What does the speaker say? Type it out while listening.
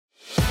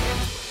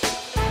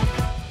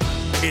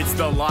It's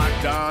the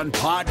Locked On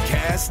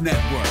Podcast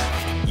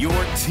Network, your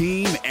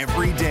team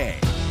every day.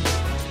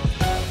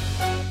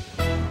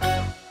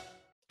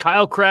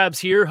 Kyle Krabs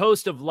here,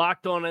 host of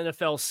Locked On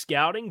NFL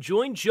Scouting.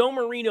 Join Joe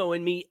Marino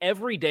and me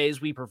every day as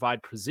we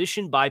provide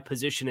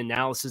position-by-position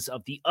analysis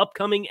of the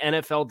upcoming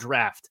NFL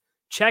Draft.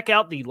 Check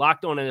out the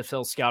Locked On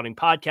NFL Scouting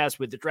podcast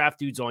with the Draft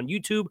Dudes on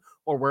YouTube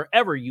or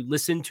wherever you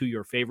listen to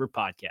your favorite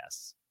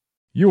podcasts.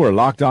 You are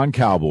Locked On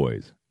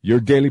Cowboys, your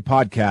daily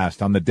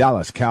podcast on the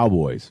Dallas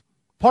Cowboys.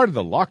 Part of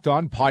the Locked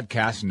On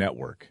Podcast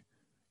Network,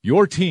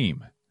 your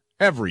team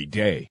every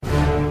day.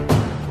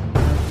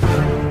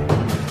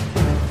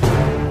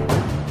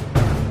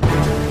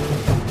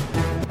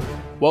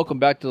 Welcome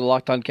back to the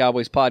Locked On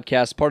Cowboys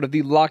podcast, part of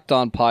the Locked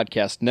On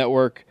Podcast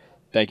Network.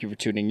 Thank you for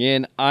tuning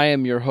in. I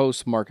am your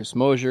host, Marcus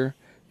Mosier.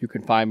 You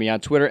can find me on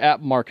Twitter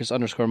at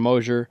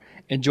Marcus_Mosier.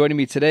 And joining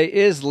me today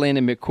is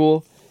Landon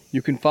McCool.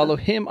 You can follow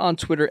him on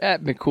Twitter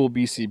at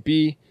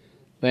McCoolBCB.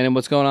 Landon,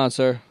 what's going on,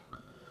 sir?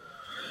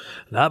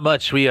 Not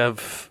much. We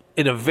have,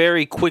 in a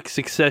very quick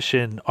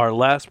succession, our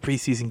last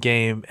preseason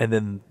game and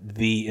then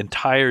the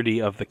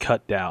entirety of the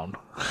cut down.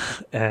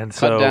 And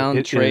so cut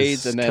down,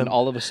 trades, and then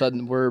all of a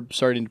sudden we're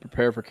starting to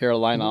prepare for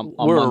Carolina on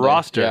we're Monday. A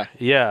roster.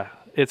 Yeah,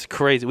 it's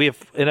crazy. We have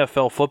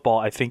NFL football,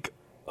 I think,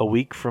 a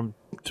week from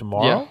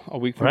tomorrow. Yeah, a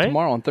week from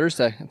tomorrow on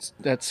Thursday.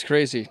 That's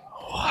crazy.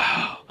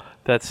 Wow.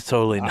 That's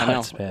totally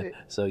nuts, man.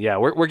 So, yeah,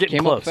 we're getting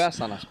came close. Up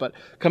fast on us. But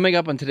coming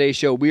up on today's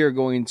show, we are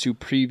going to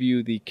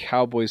preview the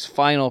Cowboys'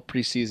 final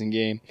preseason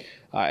game.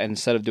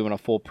 Instead of doing a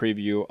full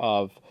preview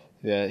of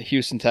the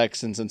Houston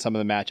Texans and some of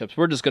the matchups,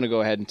 we're just going to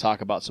go ahead and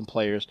talk about some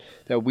players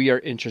that we are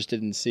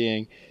interested in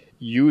seeing.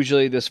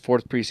 Usually this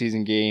fourth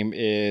preseason game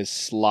is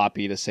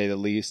sloppy, to say the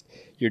least.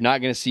 You're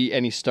not going to see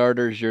any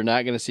starters. You're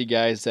not going to see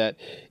guys that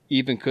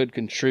even could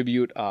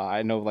contribute.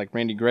 I know like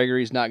Randy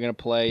Gregory's not going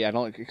to play. I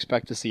don't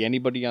expect to see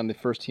anybody on the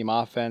first-team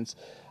offense.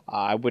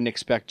 I wouldn't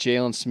expect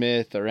Jalen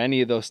Smith or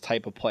any of those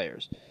type of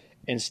players.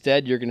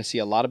 Instead, you're going to see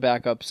a lot of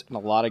backups and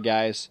a lot of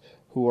guys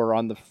who are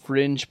on the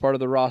fringe part of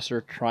the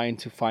roster trying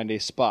to find a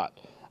spot.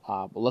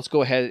 But let's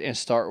go ahead and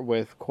start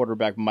with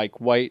quarterback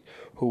Mike White,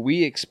 who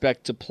we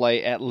expect to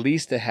play at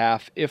least a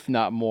half, if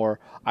not more.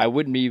 I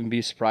wouldn't even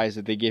be surprised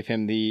if they give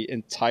him the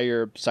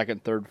entire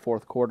second, third,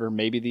 fourth quarter,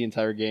 maybe the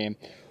entire game.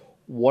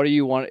 What are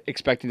you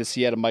expecting to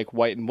see out of Mike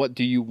White, and what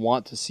do you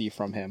want to see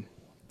from him?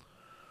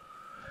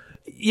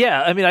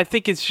 Yeah, I mean, I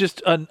think it's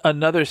just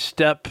another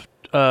step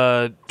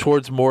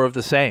towards more of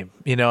the same.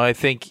 You know, I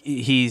think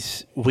he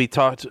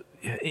started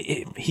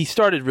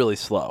really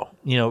slow,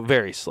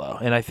 very slow.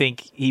 And I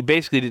think he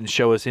basically didn't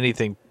show us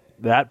anything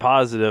that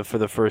positive for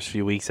the first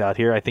few weeks out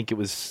here. I think it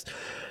was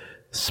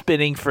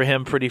spinning for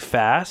him pretty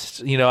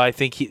fast. I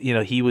think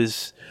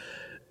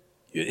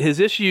his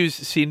issues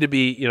seem to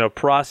be,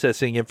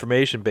 processing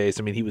information based.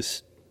 I mean, he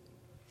was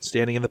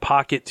standing in the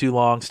pocket too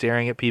long,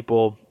 staring at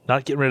people,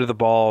 not getting rid of the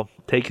ball,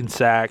 taking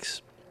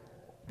sacks.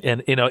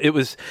 And, it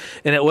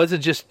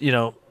wasn't just,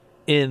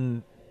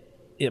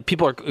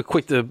 people are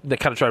quick to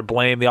kind of try to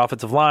blame the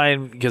offensive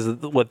line because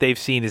of what they've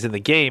seen is in the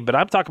game. But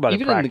I'm talking about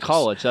even in practice. In the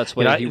college, that's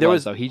what he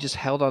was, though. He just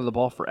held on to the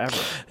ball forever.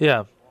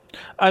 Yeah.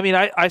 I mean,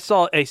 I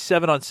saw a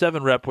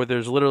 7-on-7 rep where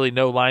there's literally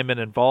no lineman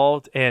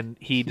involved, and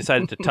he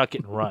decided to tuck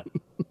it and run.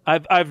 I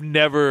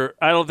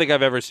don't think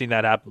I've ever seen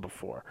that happen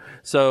before.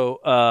 So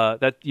why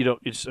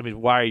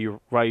are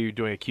you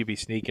doing a QB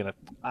sneak in a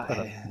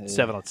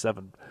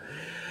 7-on-7?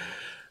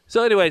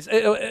 So, anyways,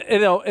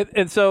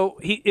 and so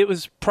he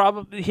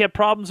had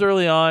problems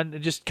early on,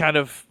 and just kind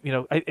of,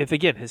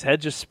 again, his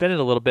head just spinning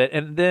a little bit,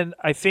 and then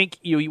I think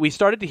we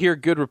started to hear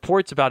good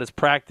reports about his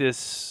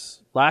practice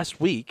last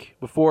week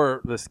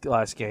before this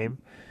last game,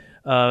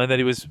 and that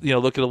he was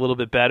looking a little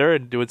bit better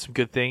and doing some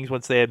good things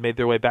once they had made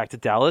their way back to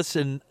Dallas,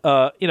 and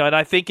and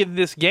I think in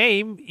this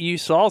game you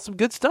saw some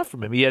good stuff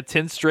from him. He had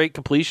 10 straight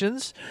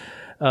completions,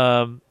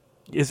 I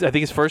think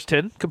his first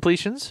 10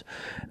 completions.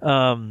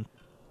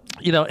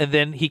 And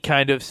then he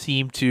kind of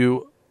seemed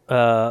to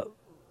a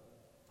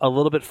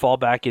little bit fall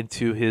back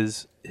into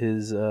his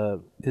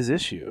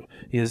issue.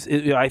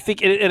 I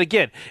think, and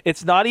again,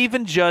 it's not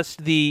even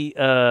just the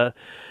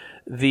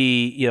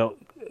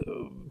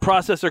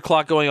processor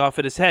clock going off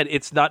in his head.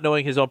 It's not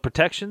knowing his own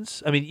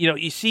protections. I mean,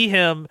 you see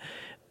him,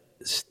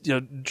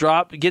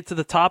 get to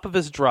the top of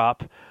his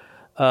drop,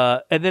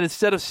 and then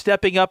instead of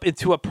stepping up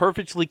into a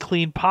perfectly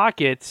clean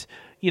pocket,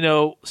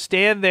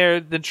 stand there,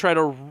 then try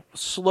to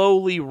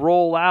slowly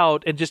roll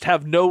out and just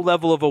have no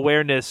level of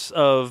awareness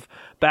of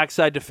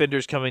backside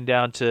defenders coming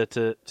down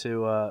to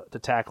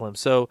tackle him.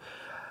 So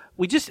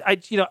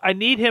I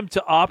need him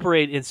to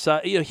operate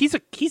inside. He's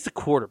a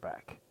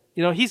quarterback.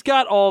 He's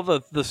got all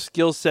the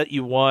skill set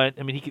you want.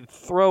 I mean, he can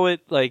throw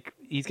it like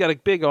he's got a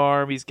big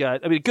arm. He's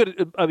got,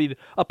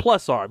 a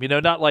plus arm.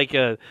 Not like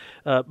a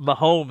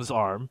Mahomes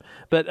arm,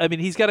 but I mean,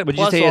 he's got a plus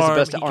arm. Would you say he has the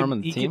best arm on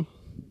the team?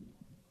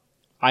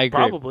 I agree.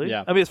 Probably.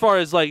 Yeah. I mean, as far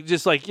as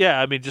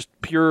just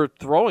pure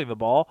throwing the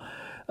ball.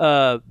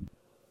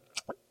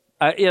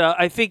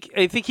 I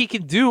think he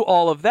can do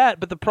all of that,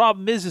 but the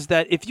problem is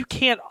that if you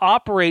can't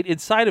operate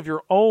inside of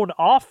your own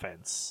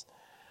offense,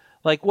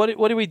 Like, what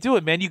are we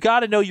doing, man? You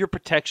got to know your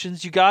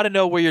protections. You got to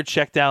know where your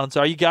checkdowns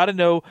are. You got to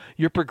know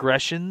your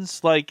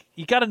progressions. Like,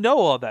 you got to know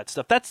all that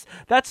stuff. That's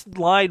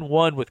line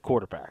one with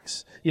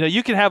quarterbacks.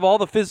 You can have all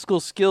the physical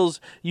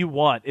skills you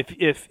want.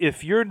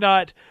 If you're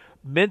not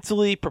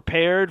mentally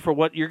prepared for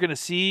what you're going to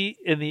see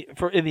in the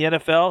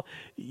NFL,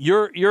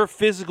 your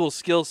physical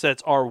skill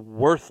sets are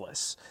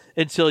worthless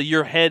until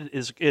your head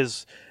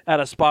is at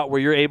a spot where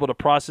you're able to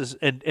process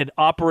and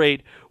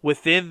operate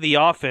within the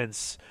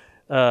offense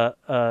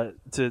to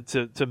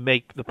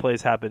make the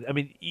plays happen. I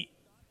mean,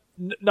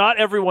 not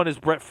everyone is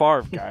Brett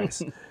Favre,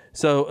 guys.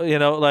 So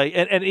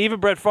and even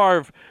Brett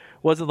Favre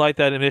wasn't like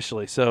that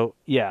initially. So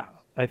yeah,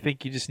 I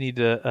think you just need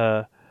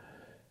to.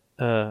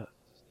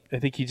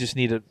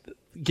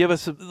 Give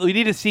us. We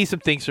need to see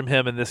some things from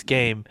him in this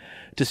game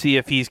to see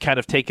if he's kind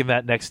of taken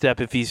that next step.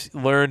 If he's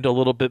learned a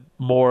little bit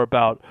more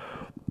about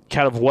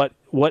kind of what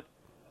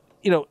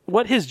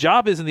his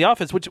job is in the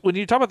offense, which when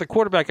you talk about the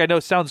quarterback, I know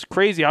sounds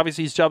crazy.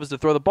 Obviously his job is to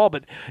throw the ball,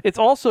 but it's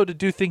also to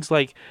do things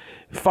like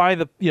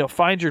find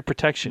your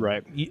protection,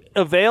 right?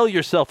 Avail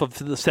yourself of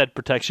the said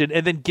protection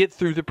and then get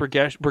through the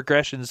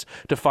progressions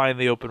to find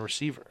the open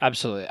receiver.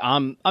 Absolutely.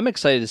 I'm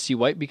excited to see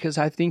White because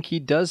I think he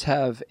does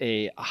have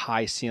a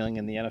high ceiling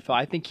in the NFL.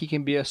 I think he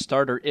can be a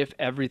starter if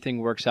everything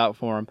works out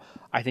for him.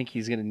 I think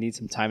he's going to need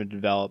some time to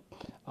develop.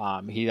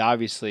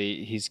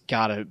 He's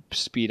got to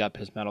speed up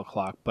his mental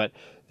clock, but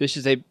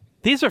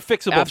these are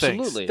fixable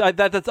things.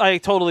 I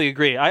totally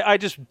agree. I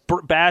just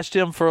bashed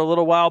him for a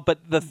little while, but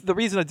the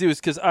reason I do is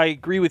because I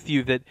agree with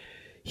you that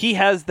he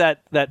has that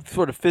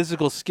sort of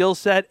physical skill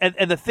set,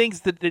 and the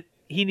things that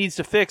he needs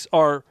to fix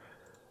are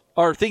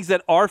things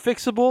that are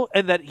fixable,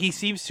 and that he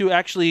seems to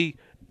actually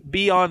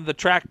be on the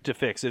track to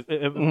fix. Do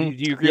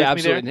you agree with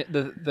me there?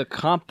 Absolutely. The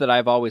comp that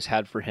I've always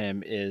had for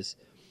him is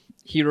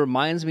he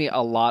reminds me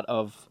a lot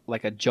of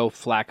like a Joe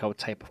Flacco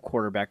type of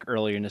quarterback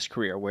earlier in his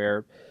career,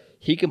 where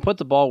he can put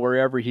the ball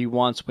wherever he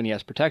wants when he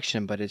has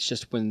protection, but it's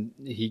just when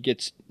he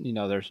gets,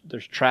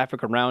 there's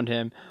traffic around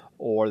him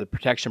or the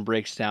protection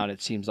breaks down,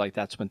 it seems like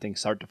that's when things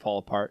start to fall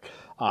apart.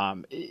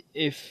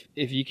 If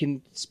you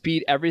can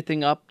speed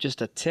everything up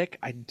just a tick,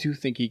 I do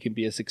think he can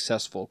be a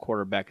successful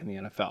quarterback in the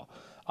NFL.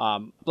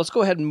 Let's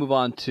go ahead and move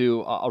on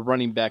to a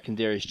running back in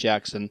Darius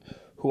Jackson,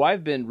 who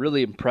I've been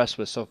really impressed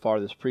with so far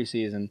this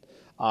preseason.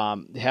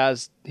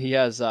 He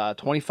has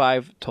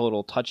 25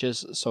 total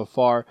touches so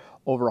far,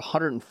 over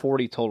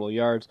 140 total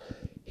yards.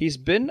 He's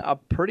been a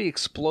pretty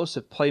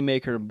explosive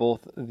playmaker in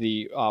both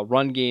the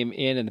run game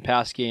and in the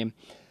pass game.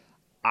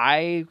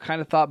 I kind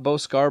of thought Bo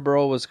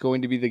Scarborough was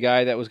going to be the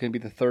guy that was going to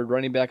be the third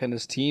running back on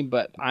this team,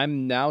 but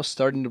I'm now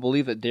starting to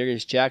believe that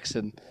Darius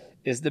Jackson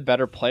is the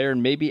better player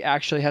and maybe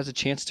actually has a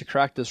chance to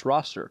crack this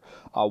roster.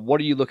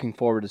 What are you looking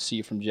forward to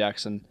seeing from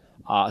Jackson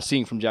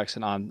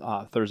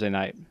on Thursday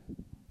night?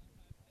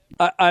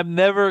 I'm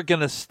never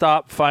going to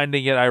stop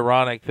finding it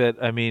ironic that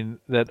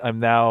I'm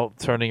now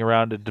turning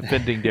around and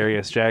defending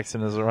Darius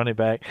Jackson as a running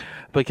back,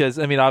 because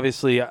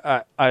obviously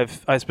I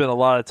spent a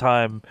lot of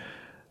time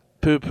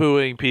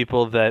poo-pooing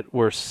people that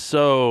were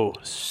so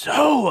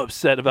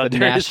upset about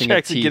Darius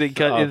Jackson getting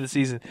cut in the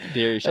season.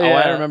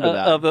 I remember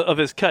that of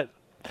his cut.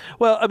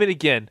 Well,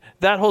 again,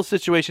 that whole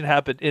situation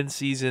happened in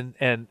season,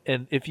 and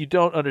if you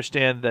don't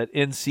understand that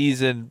in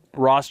season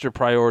roster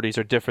priorities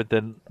are different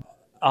than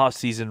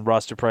off-season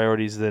roster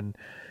priorities, then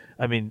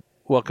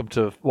welcome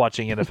to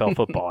watching NFL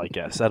football, I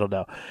guess. I don't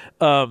know.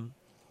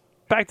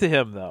 Back to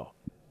him though.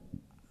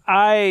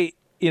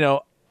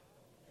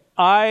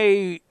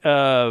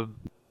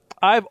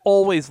 I've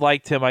always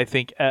liked him, I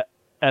think,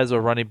 as a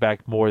running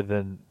back more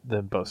than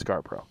Bo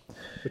Scarborough.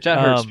 Which that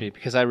hurts me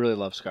because I really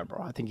love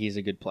Scarborough. I think he's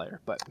a good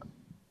player, but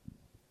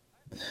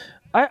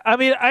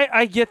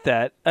I get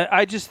that.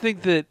 I just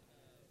think that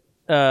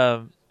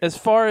as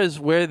far as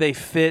where they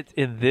fit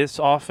in this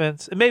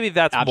offense, and maybe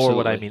that's more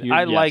what I mean.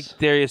 Like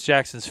Darius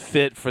Jackson's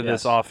fit for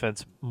this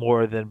offense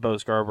more than Bo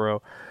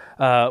Scarborough.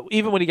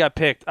 Even when he got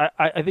picked,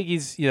 I think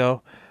he's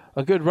a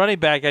good running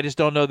back. I just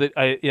don't know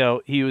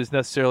that he was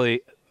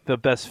necessarily the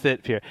best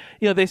fit here.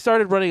 They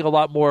started running a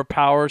lot more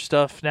power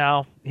stuff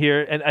now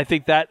here, and I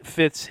think that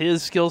fits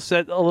his skill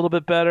set a little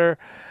bit better.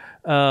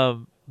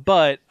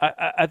 But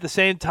at the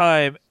same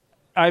time,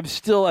 I'm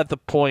still at the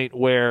point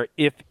where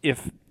if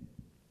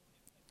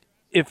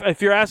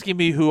you're asking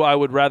me who I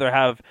would rather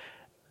have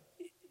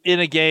in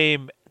a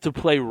game to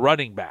play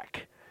running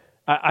back,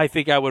 I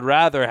think I would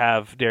rather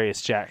have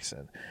Darius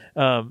Jackson.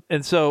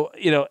 And so,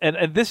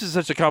 and this is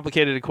such a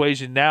complicated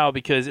equation now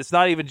because it's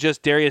not even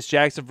just Darius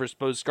Jackson versus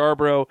Bo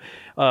Scarborough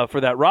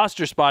for that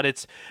roster spot.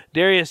 It's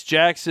Darius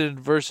Jackson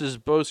versus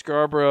Bo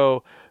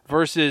Scarborough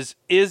versus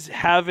is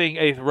having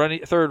a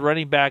third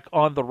running back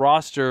on the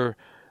roster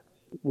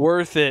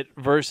worth it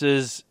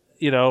versus,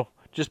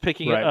 just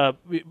picking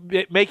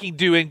making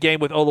do in game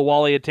with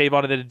Olawale and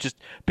Tavon, and then just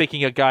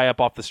picking a guy up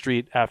off the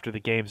street after the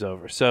game's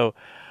over. So,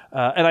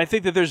 and I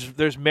think that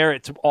there's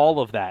merit to all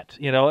of that,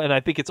 and I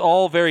think it's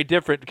all very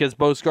different because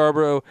Bo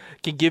Scarborough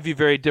can give you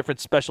very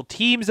different special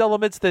teams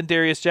elements than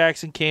Darius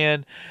Jackson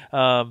can.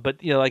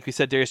 But like we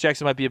said, Darius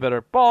Jackson might be a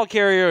better ball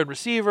carrier and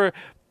receiver.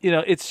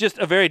 it's just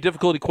a very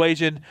difficult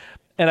equation.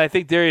 And I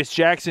think Darius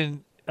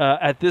Jackson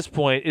at this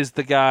point is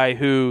the guy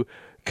who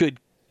could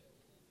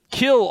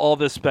kill all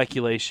this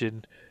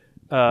speculation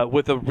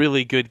with a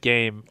really good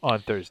game on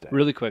Thursday.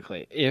 Really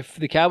quickly, if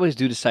the Cowboys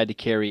do decide to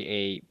carry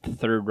a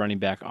third running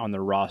back on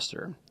their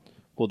roster,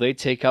 will they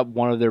take up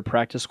one of their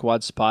practice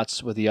squad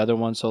spots with the other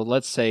one? So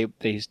let's say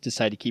they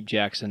decide to keep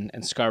Jackson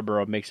and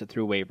Scarborough makes it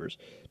through waivers.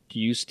 Do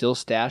you still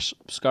stash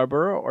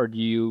Scarborough, or do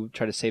you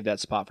try to save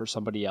that spot for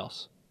somebody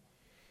else?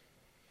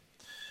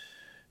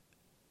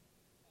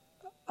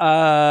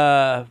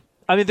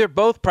 They're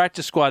both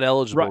practice squad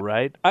eligible,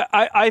 right?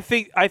 I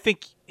think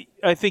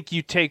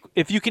you take,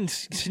 if you can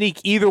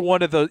sneak either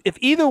one of those, if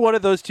either one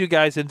of those two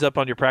guys ends up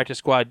on your practice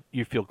squad,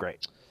 you feel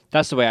great.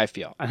 That's the way I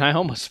feel. And I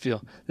almost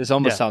feel, this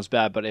sounds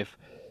bad, but if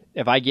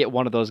I get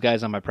one of those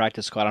guys on my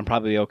practice squad, I'm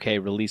probably okay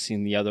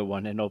releasing the other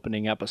one and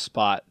opening up a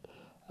spot,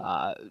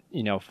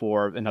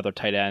 for another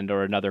tight end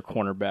or another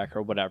cornerback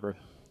or whatever.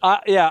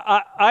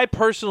 I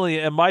personally,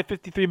 in my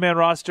 53-man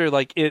roster,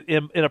 like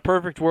in a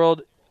perfect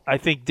world, I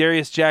think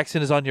Darius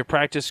Jackson is on your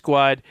practice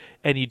squad,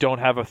 and you don't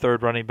have a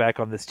third running back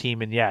on this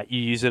team, and you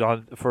use it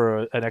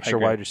for an extra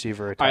wide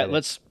receiver. Or tight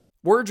end.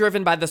 We're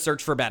driven by the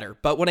search for better,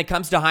 but when it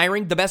comes to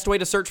hiring, the best way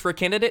to search for a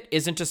candidate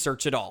isn't to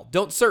search at all.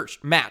 Don't search,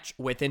 match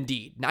with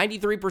Indeed.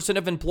 93%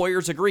 of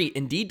employers agree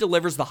Indeed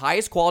delivers the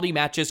highest quality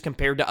matches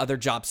compared to other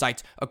job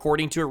sites,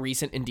 according to a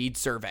recent Indeed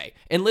survey.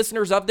 And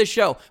listeners of this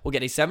show will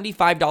get a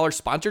 $75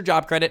 sponsored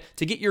job credit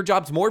to get your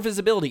jobs more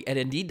visibility at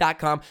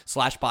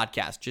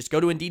Indeed.com/podcast. Just go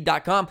to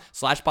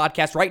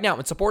Indeed.com/podcast right now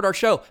and support our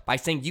show by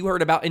saying you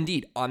heard about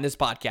Indeed on this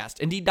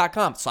podcast.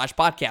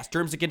 Indeed.com/podcast.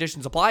 Terms and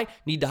conditions apply.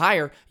 Need to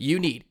hire? You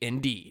need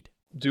Indeed.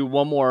 Do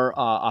one more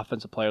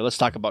offensive player. Let's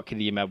talk about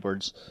Kadeem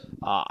Edwards.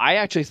 I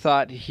actually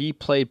thought he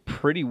played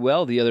pretty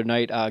well the other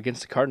night against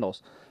the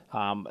Cardinals.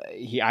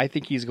 I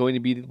think he's going to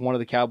be one of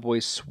the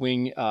Cowboys'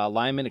 swing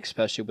linemen,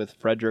 especially with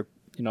Frederick,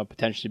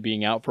 potentially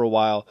being out for a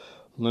while.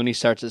 Looney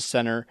starts at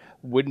center.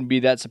 Wouldn't be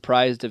that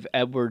surprised if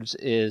Edwards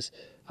is,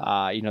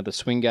 the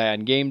swing guy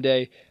on game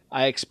day.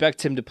 I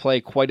expect him to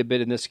play quite a bit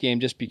in this game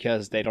just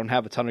because they don't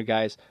have a ton of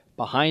guys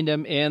behind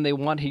him, and they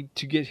want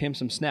to get him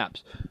some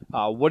snaps.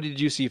 What did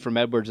you see from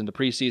Edwards in the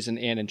preseason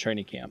and in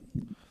training camp?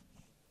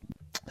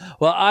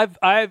 Well,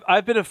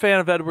 I've been a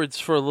fan of Edwards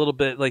for a little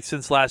bit, like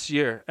since last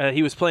year.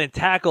 He was playing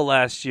tackle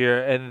last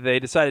year, and they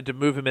decided to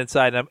move him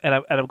inside, and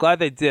I'm glad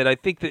they did. I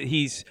think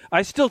that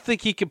I still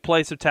think he can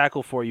play some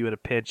tackle for you in a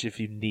pinch if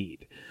you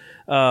need.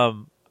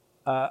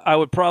 I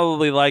would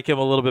probably like him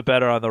a little bit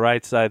better on the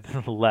right side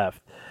than the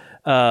left.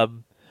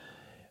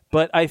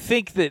 But I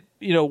think that,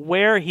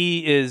 where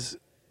he is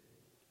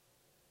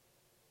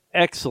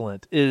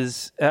excellent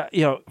is,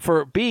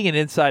 for being an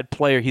inside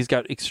player, he's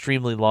got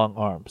extremely long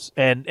arms,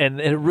 and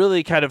it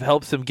really kind of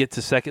helps him get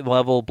to second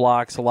level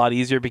blocks a lot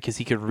easier because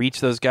he can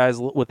reach those guys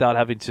without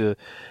having to,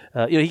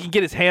 he can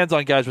get his hands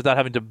on guys without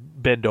having to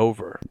bend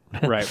over,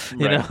 right?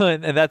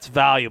 And that's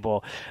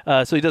valuable.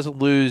 So he doesn't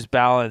lose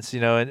balance,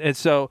 and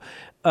so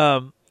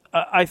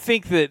I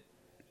think that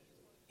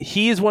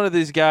he is one of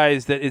these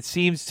guys that it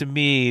seems to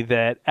me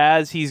that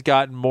as he's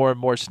gotten more and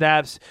more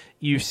snaps,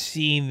 you've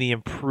seen the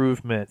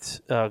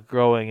improvement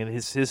growing, and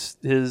his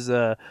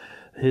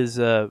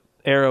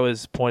arrow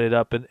is pointed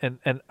up.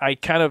 And I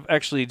kind of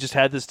actually just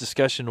had this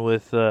discussion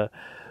with John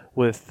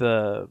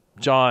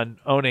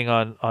Owning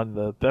on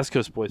the Best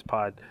Coast Boys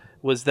pod,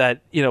 was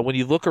that, when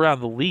you look around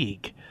the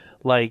league,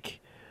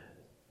 like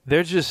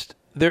there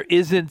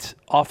isn't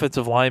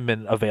offensive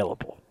linemen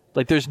available.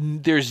 Like there's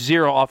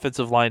zero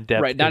offensive line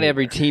depth. Right, not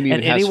every team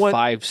even has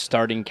 5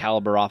 starting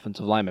caliber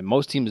offensive linemen.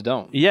 Most teams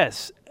don't.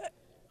 Yes.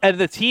 And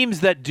the teams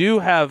that do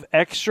have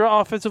extra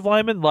offensive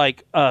linemen,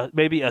 like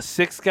maybe a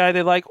 6th guy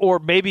they like, or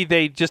maybe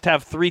they just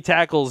have 3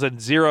 tackles and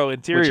 0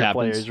 interior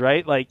players,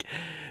 right? Like,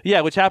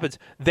 yeah, which happens.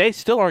 They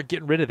still aren't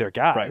getting rid of their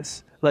guys.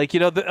 Right. Like,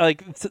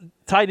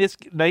 Ty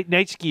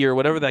Nitschke or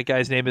whatever that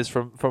guy's name is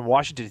from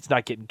Washington, it's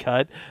not getting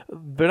cut.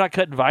 They're not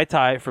cutting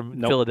Vaitai from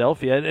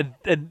Philadelphia,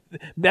 and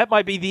that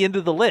might be the end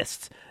of the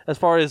list as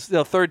far as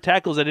third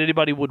tackles that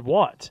anybody would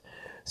want.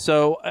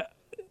 So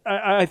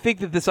I think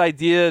that this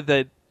idea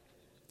that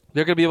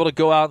they're going to be able to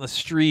go out in the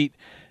street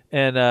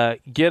and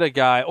get a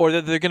guy, or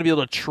that they're going to be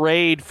able to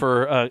trade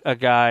for a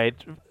guy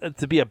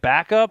to be a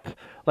backup,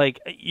 like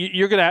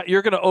you're gonna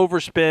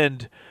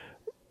overspend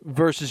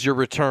versus your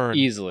return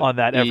on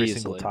that every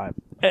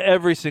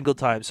single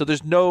time. So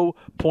there's no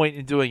point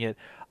in doing it.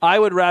 I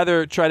would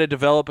rather try to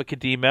develop a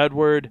Kadeem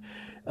Edward,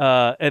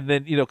 and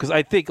then, because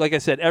I think, like I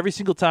said, every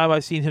single time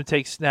I've seen him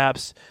take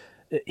snaps,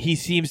 he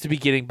seems to be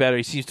getting better.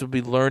 He seems to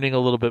be learning a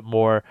little bit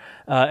more.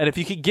 And if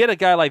you could get a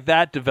guy like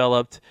that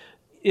developed,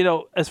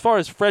 as far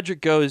as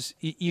Frederick goes,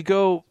 you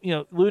go,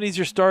 Looney's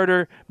your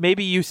starter.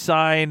 Maybe you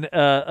sign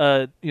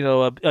a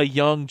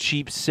young,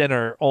 cheap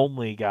center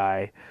only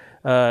guy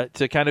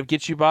to kind of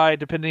get you by,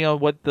 depending on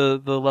what the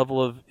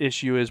level of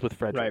issue is with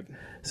Frederick.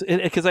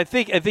 Right. Because I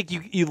think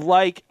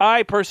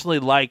I personally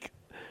like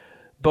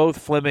both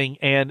Fleming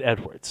and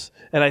Edwards.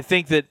 And I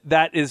think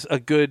that is a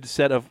good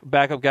set of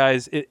backup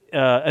guys.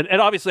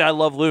 And obviously I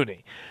love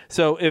Looney.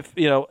 So if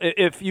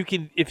you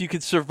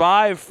can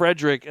survive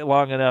Frederick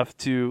long enough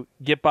to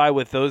get by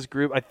with those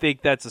group, I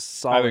think that's a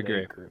solid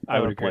group. I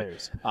would agree.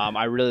 Players.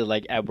 I really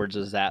like Edwards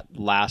as that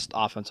last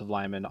offensive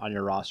lineman on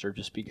your roster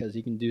just because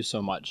he can do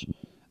so much.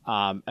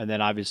 And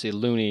then obviously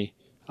Looney,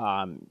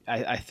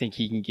 I think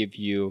he can give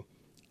you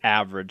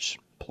average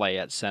play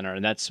at center,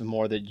 and that's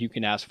more that you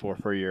can ask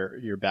for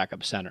your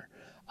backup center.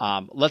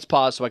 Let's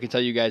pause so I can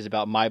tell you guys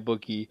about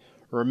MyBookie.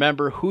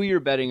 Remember, who you're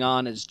betting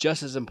on is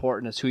just as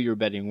important as who you're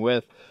betting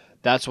with.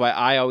 That's why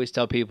I always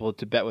tell people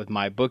to bet with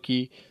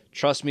MyBookie.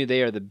 Trust me,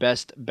 they are the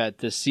best bet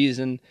this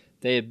season.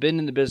 They have been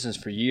in the business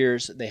for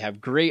years. They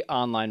have great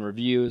online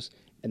reviews,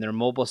 and their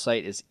mobile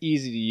site is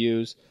easy to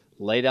use.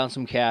 Lay down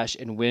some cash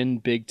and win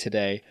big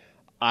today.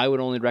 I would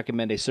only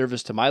recommend a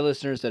service to my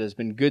listeners that has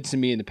been good to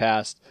me in the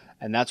past,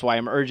 and that's why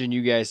I'm urging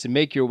you guys to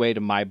make your way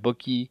to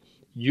MyBookie.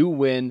 You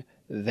win,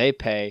 they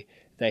pay.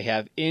 They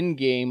have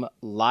in-game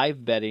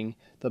live betting,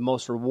 the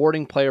most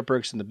rewarding player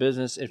perks in the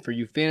business, and for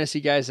you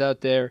fantasy guys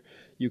out there,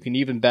 you can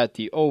even bet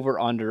the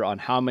over-under on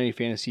how many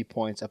fantasy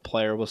points a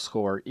player will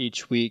score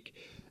each week.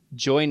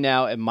 Join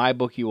now, and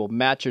MyBookie will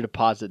match your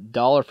deposit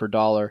dollar for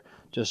dollar.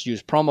 Just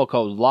use promo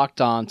code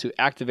LOCKEDON to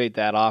activate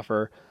that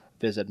offer.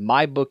 Visit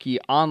MyBookie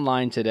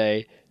online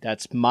today.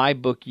 That's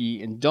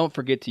MyBookie, and don't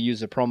forget to use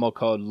the promo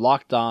code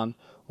LOCKEDON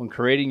when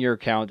creating your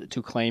account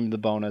to claim the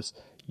bonus.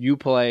 You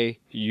play,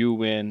 you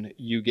win,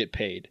 you get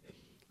paid.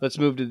 Let's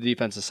move to the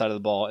defensive side of the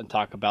ball and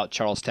talk about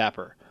Charles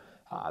Tapper.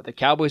 The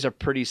Cowboys are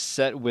pretty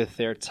set with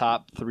their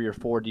top 3 or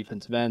 4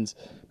 defensive ends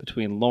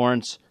between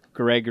Lawrence,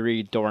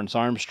 Gregory, Dorrance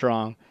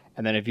Armstrong,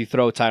 and then if you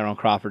throw Tyrone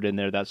Crawford in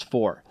there, that's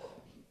 4.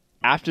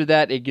 After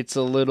that, it gets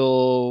a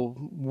little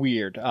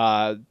weird.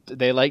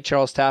 They like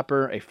Charles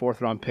Tapper, a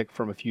 4th-round pick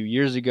from a few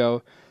years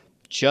ago.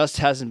 Just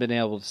hasn't been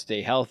able to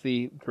stay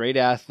healthy. Great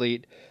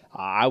athlete.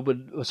 I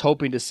was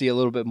hoping to see a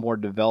little bit more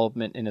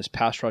development in his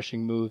pass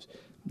rushing moves.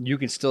 You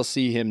can still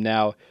see him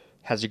now.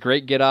 Has a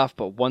great get-off,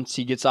 but once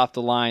he gets off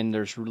the line,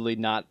 there's really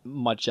not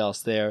much else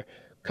there.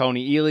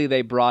 Coney Ely,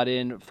 they brought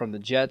in from the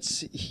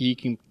Jets. He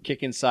can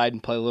kick inside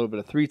and play a little bit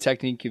of 3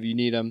 technique if you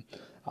need him.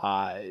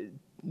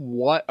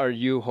 What are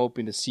you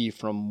hoping to see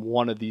from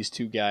one of these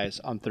 2 guys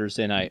on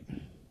Thursday night?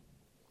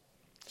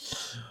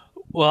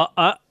 Well,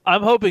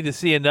 I'm hoping to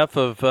see enough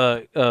of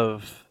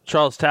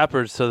Charles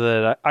Tapper so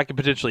that I could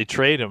potentially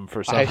trade him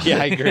for something.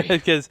 I agree.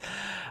 Because,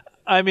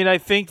 I mean, I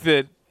think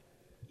that,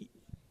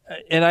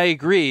 and I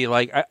agree,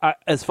 like, I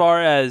as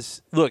far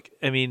as, look,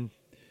 I mean,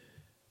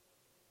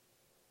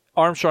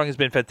 Armstrong has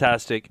been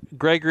fantastic.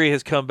 Gregory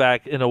has come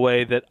back in a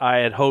way that I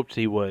had hoped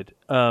he would.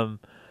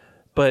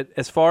 But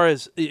as far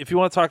as, if you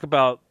want to talk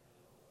about,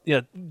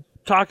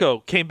 Taco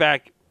came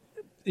back,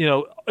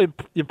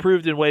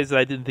 improved in ways that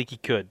I didn't think he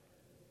could.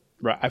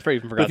 Right, I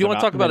even forgot. If you want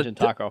to talk about it,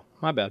 Taco,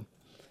 my bad.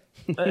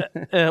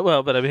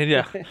 Well, but I mean,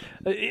 yeah.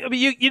 I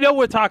mean, you know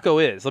where Taco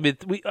is. I mean,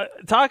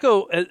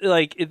 Taco,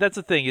 like, that's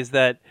the thing, is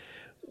that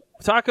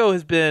Taco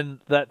has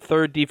been that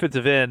 3rd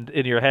defensive end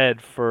in your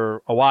head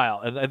for a while,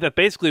 and that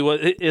basically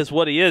what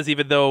he is,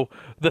 even though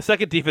the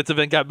 2nd defensive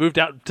end got moved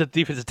out to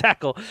defensive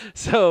tackle.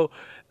 So,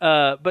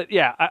 but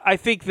yeah, I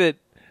think that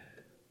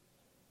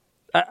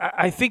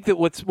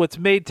what's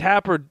made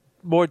Tapper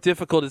more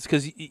difficult is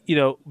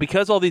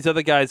because all these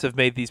other guys have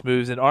made these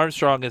moves, and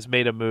Armstrong has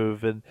made a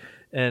move,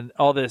 and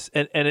all this,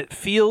 and it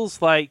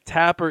feels like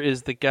Tapper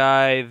is the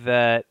guy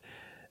that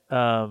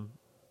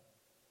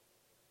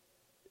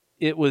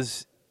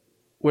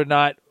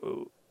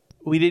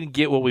we didn't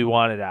get what we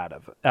wanted out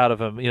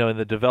of him, in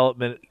the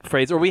development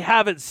phase, or we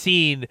haven't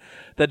seen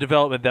the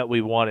development that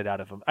we wanted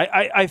out of him.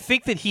 I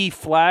think that he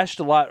flashed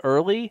a lot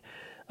early,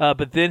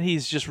 but then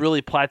he's just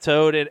really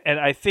plateaued, and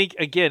I think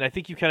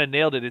you kind of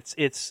nailed it.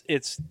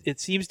 It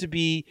seems to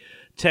be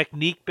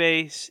technique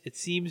based. It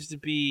seems to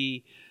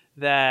be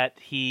that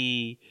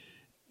he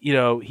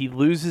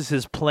loses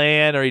his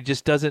plan, or he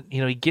just doesn't.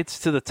 He gets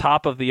to the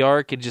top of the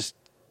arc and just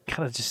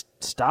kind of just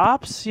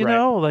stops.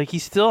 Like he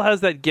still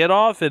has that get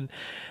off and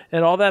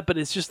all that, but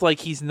it's just like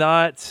he's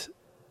not.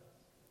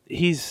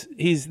 It's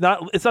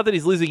not that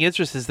he's losing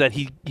interest; it's that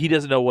he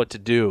doesn't know what to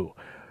do.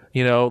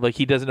 Like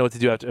he doesn't know what to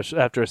do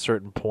after a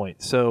certain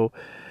point. So,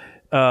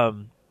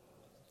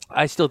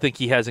 I still think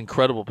he has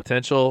incredible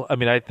potential. I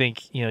mean, I think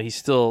he's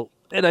still,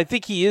 and I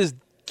think he is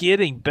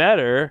getting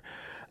better.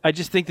 I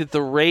just think that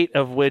the rate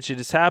of which it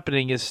is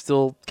happening is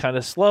still kind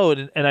of slow,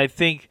 and I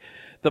think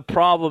the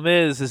problem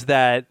is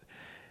that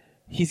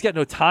he's got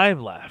no time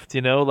left.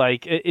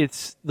 Like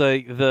it's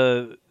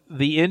the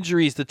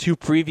injuries the 2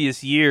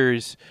 previous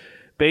years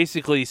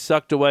basically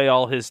sucked away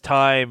all his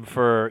time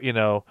for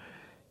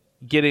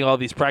getting all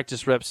these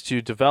practice reps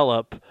to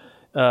develop,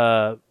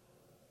 and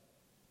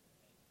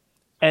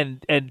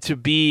to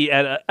be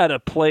at a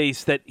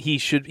place that he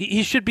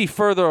should be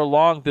further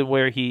along than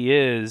where he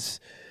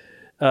is.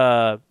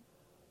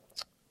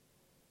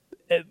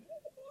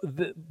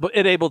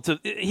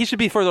 he should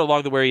be further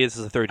along than where he is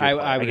as a third year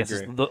player. I would guess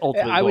agree. The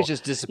ultimate I was goal.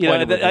 just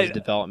disappointed with his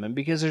development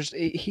because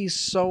he's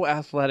so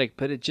athletic,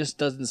 but it just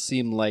doesn't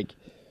seem like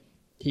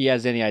he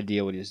has any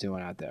idea what he's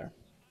doing out there.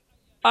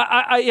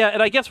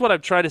 And I guess what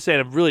I'm trying to say,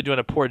 and I'm really doing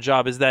a poor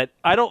job, is that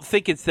I don't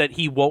think it's that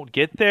he won't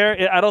get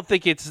there. I don't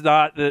think it's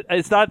not that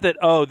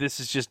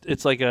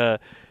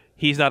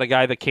he's not a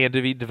guy that can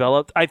be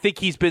developed. I think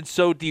he's been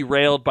so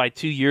derailed by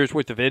 2 years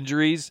worth of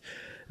injuries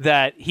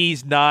that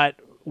he's not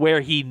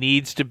where he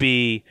needs to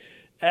be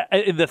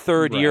in the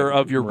third year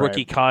of your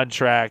rookie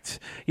contract.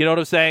 You know what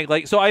I'm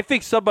saying? So I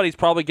think somebody's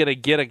probably going to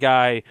get a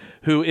guy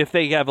who, if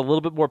they have a little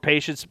bit more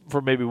patience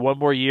for maybe one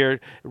more year,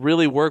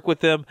 really work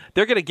with them,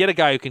 they're going to get a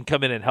guy who can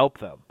come in and help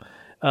them.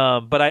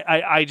 But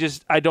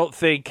I don't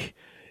think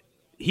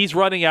he's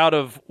running out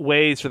of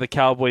ways for the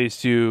Cowboys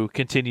to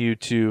continue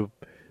to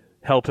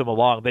help him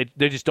along.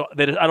 They just don't.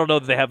 I don't know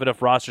that they have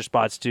enough roster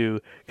spots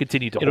to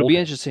continue to. It'll be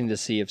interesting to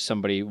see if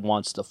somebody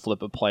wants to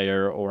flip a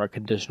player or a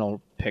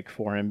conditional pick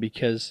for him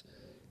because,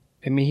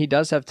 I mean, he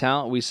does have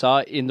talent. We saw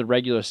it in the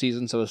regular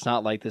season, so it's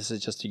not like this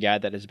is just a guy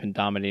that has been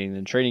dominating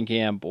in training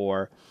camp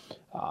or,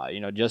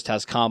 just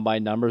has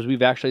combine numbers.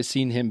 We've actually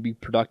seen him be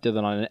productive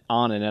on an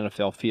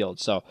NFL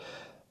field. So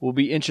we'll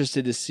be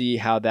interested to see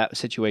how that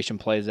situation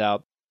plays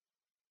out.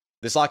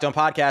 This Locked On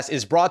podcast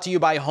is brought to you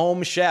by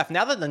Home Chef.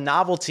 Now that the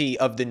novelty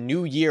of the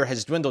new year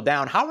has dwindled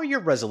down, how are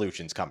your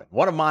resolutions coming?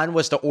 One of mine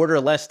was to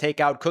order less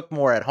takeout, cook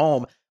more at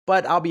home,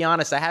 but I'll be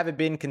honest, I haven't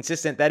been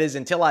consistent. That is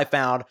until I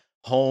found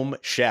Home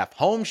Chef.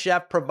 Home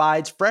Chef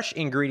provides fresh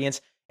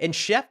ingredients and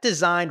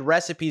chef-designed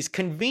recipes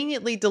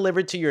conveniently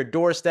delivered to your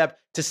doorstep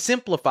to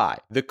simplify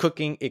the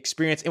cooking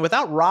experience and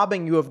without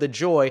robbing you of the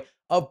joy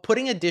of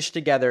putting a dish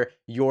together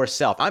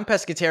yourself. I'm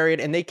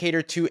pescatarian and they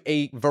cater to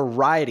a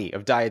variety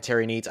of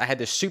dietary needs. I had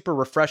this super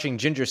refreshing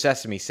ginger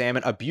sesame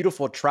salmon, a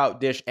beautiful trout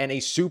dish, and a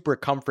super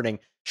comforting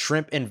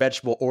shrimp and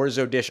vegetable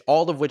orzo dish,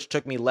 all of which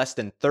took me less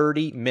than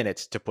 30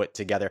 minutes to put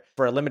together.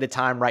 For a limited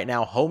time right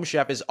now, Home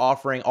Chef is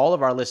offering all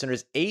of our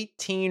listeners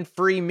 18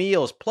 free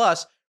meals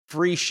plus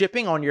free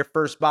shipping on your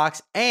first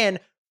box and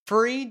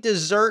free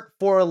dessert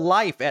for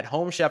life at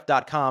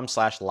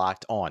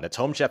homechef.com/lockedon. That's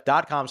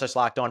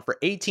homechef.com/lockedon for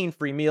 18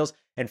 free meals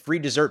and free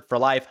dessert for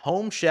life.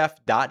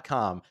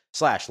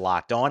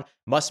 Homechef.com/lockedon.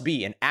 Must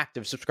be an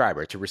active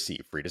subscriber to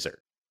receive free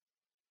dessert.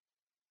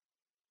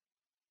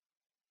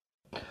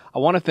 I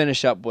want to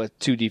finish up with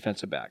two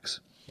defensive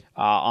backs.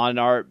 On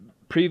our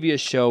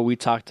previous show, we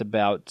talked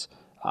about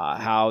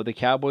how the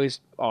Cowboys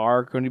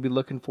are going to be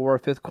looking for a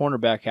fifth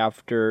cornerback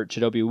after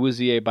Chidobe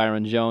Awuzie,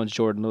 Byron Jones,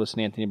 Jordan Lewis,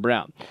 and Anthony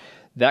Brown.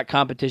 That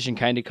competition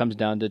kind of comes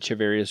down to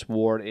Charvarius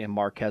Ward and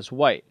Marquez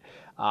White.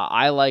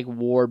 I like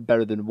Ward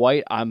better than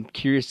White. I'm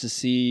curious to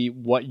see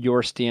what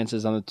your stance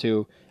is on the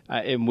two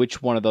and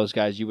which one of those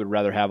guys you would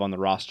rather have on the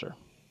roster.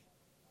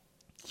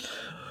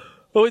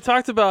 Well, we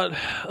talked about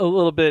a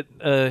little bit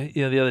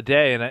the other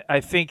day, and I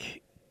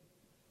think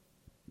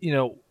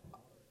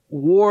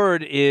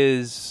Ward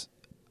is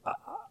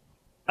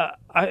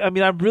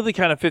I'm really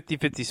kind of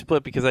 50-50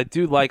 split because I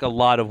do like a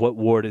lot of what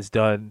Ward has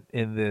done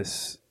in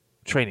this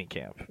training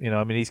camp.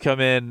 He's come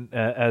in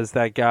as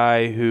that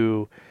guy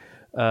who,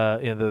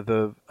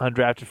 the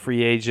undrafted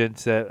free agent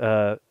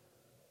that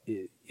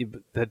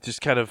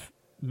just kind of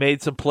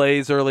made some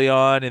plays early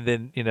on, and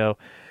then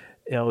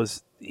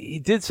he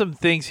did some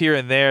things here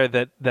and there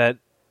that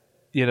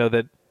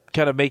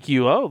kind of make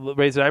you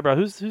raise an eyebrow.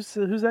 Who's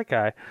that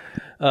guy?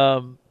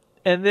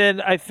 And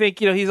then I think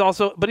he's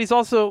also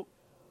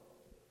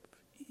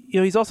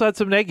had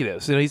some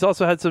negatives. He's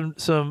also had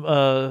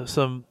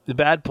some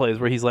bad plays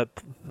where he's let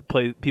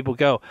people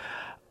go.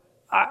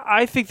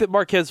 I think that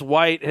Marquez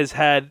White has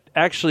had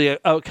actually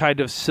a kind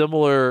of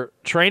similar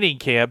training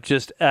camp,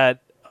 just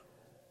at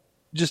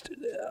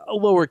a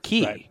lower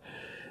key. Right.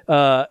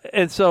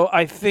 And so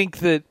I think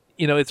that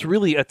it's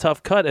really a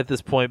tough cut at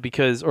this point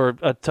or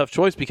a tough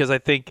choice because I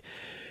think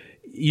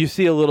you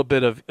see a little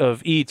bit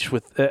of each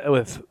with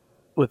both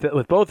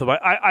of them.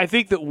 I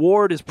think that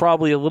Ward is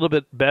probably a little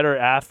bit better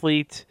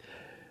athlete,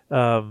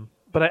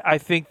 but I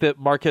think that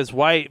Marquez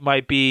White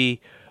might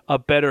be a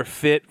better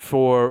fit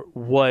for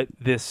what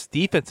this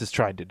defense is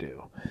trying to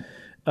do.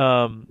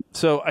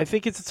 So I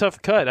think it's a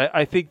tough cut.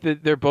 I think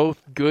that they're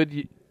both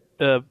good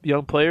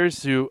young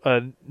players who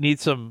need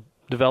some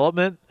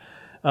development.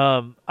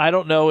 I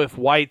don't know if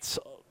White's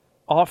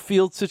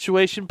off-field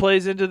situation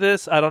plays into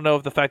this. I don't know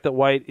if the fact that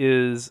White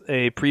is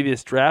a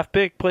previous draft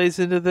pick plays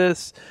into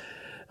this.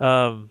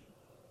 But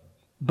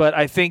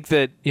I think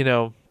that,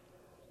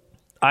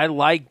 I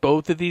like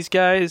both of these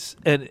guys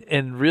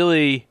and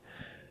really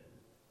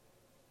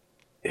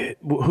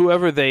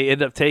whoever they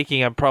end up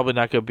taking, I'm probably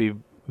not going to be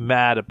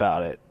mad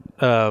about it.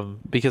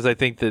 Because I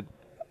think that,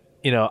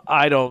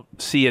 I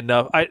don't see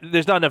enough.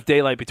 There's not enough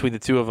daylight between the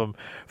two of them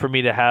for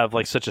me to have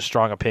such a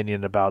strong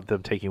opinion about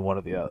them taking one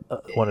or the other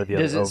over the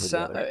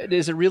other.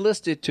 Is it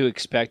realistic to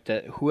expect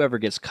that whoever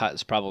gets cut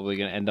is probably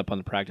going to end up on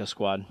the practice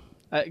squad?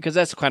 Because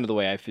that's kind of the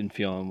way I've been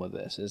feeling with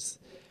this. Is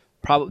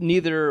probably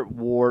neither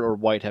Ward or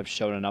White have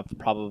shown enough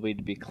probably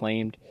to be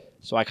claimed.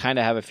 So I kind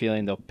of have a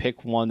feeling they'll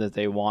pick one that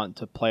they want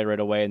to play right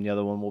away, and the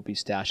other one will be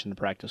stashed in the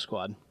practice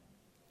squad.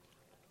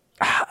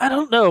 I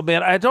don't know,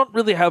 man. I don't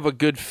really have a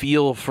good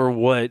feel for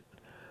what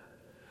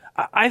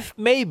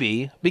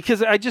maybe,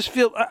 because I just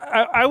feel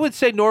I would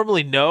say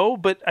normally no,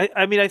 but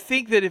I mean I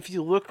think that if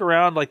you look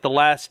around like the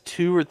last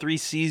 2 or 3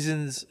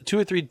 seasons, 2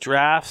 or 3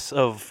 drafts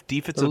of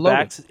defensive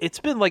backs, it's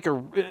been like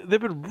they've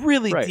been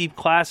really deep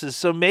classes.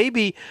 So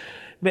maybe,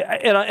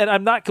 and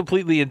I'm not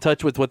completely in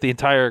touch with what the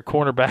entire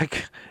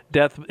cornerback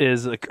depth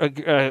is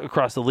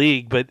across the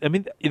league, but I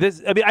mean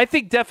I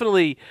think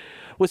definitely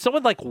with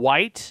someone like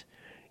White,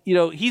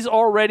 he's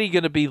already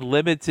going to be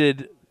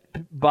limited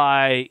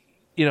by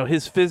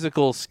his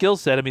physical skill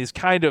set. I mean, he's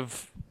kind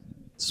of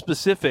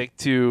specific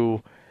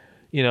to,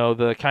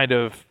 the kind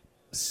of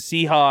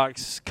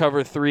Seahawks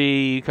cover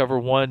 3, cover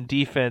 1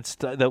 defense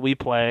that we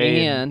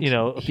play, and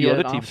a few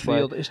other teams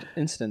play. Off-field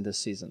incident this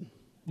season.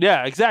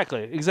 Yeah,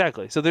 exactly.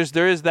 So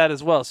there is that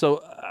as well.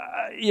 So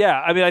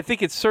I mean, I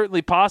think it's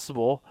certainly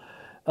possible,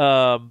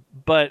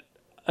 but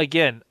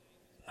again,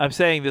 I'm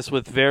saying this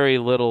with very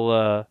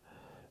little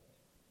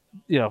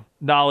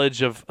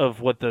knowledge of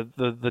what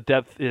the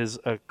depth is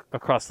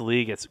across the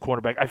league at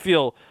cornerback. I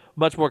feel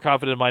much more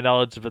confident in my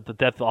knowledge of the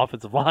depth of the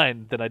offensive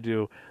line than I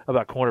do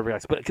about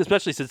cornerbacks, but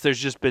especially since there's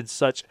just been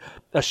such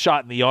a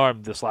shot in the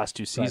arm this last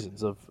 2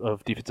 seasons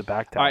of defensive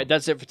back talent. All right,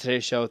 that's it for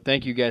today's show.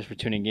 Thank you guys for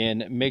tuning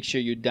in. Make sure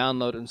you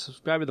download and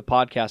subscribe to the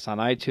podcast on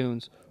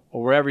iTunes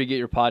or wherever you get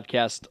your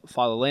podcast.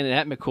 Follow Landon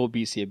at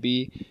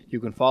McCoolBCB. You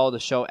can follow the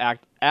show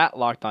at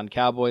Locked On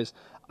Cowboys,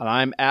 and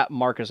I'm at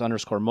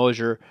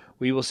Marcus_Mosier.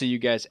 We will see you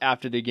guys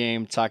after the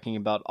game talking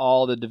about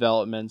all the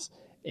developments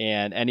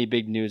and any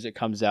big news that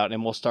comes out,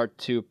 and we'll start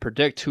to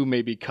predict who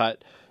may be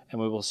cut,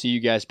 and we will see you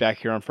guys back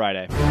here on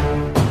Friday.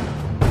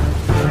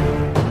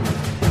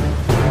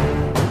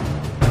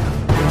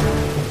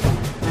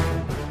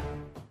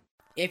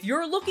 If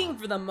you're looking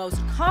for the most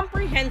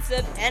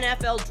comprehensive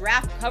NFL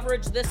draft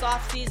coverage this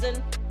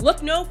offseason,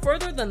 look no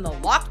further than the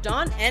Locked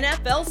On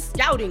NFL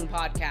Scouting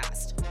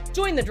Podcast.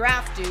 Join the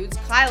draft dudes,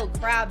 Kyle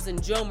Krabs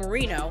and Joe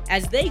Marino,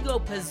 as they go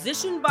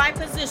position by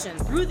position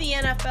through the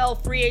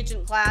NFL free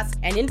agent class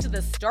and into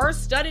the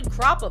star-studded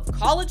crop of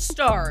college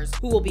stars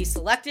who will be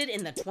selected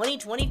in the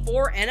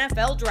 2024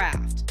 NFL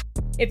Draft.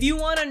 If you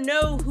want to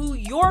know who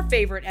your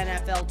favorite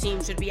NFL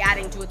team should be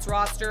adding to its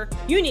roster,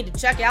 you need to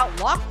check out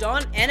Locked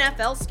On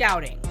NFL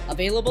Scouting,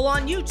 available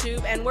on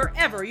YouTube and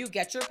wherever you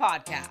get your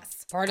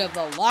podcasts. Part of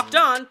the Locked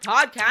On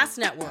Podcast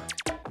Network,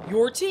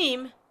 your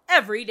team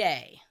every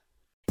day.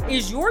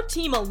 Is your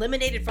team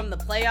eliminated from the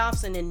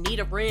playoffs and in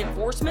need of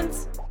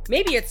reinforcements?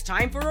 Maybe it's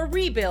time for a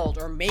rebuild,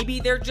 or maybe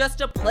they're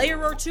just a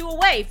player or 2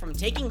 away from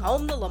taking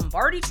home the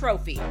Lombardi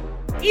Trophy.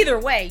 Either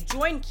way,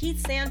 join Keith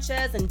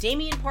Sanchez and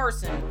Damian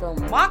Parson for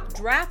Mock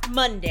Draft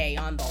Monday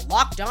on the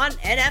Locked On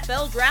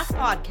NFL Draft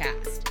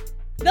Podcast.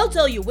 They'll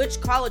tell you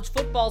which college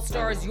football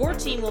stars your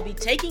team will be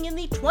taking in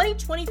the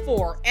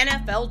 2024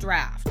 NFL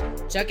Draft.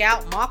 Check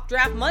out Mock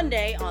Draft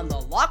Monday on the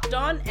Locked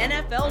On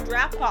NFL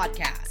Draft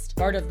Podcast,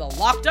 part of the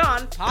Locked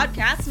On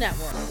Podcast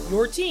Network,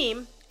 your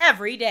team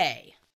every day.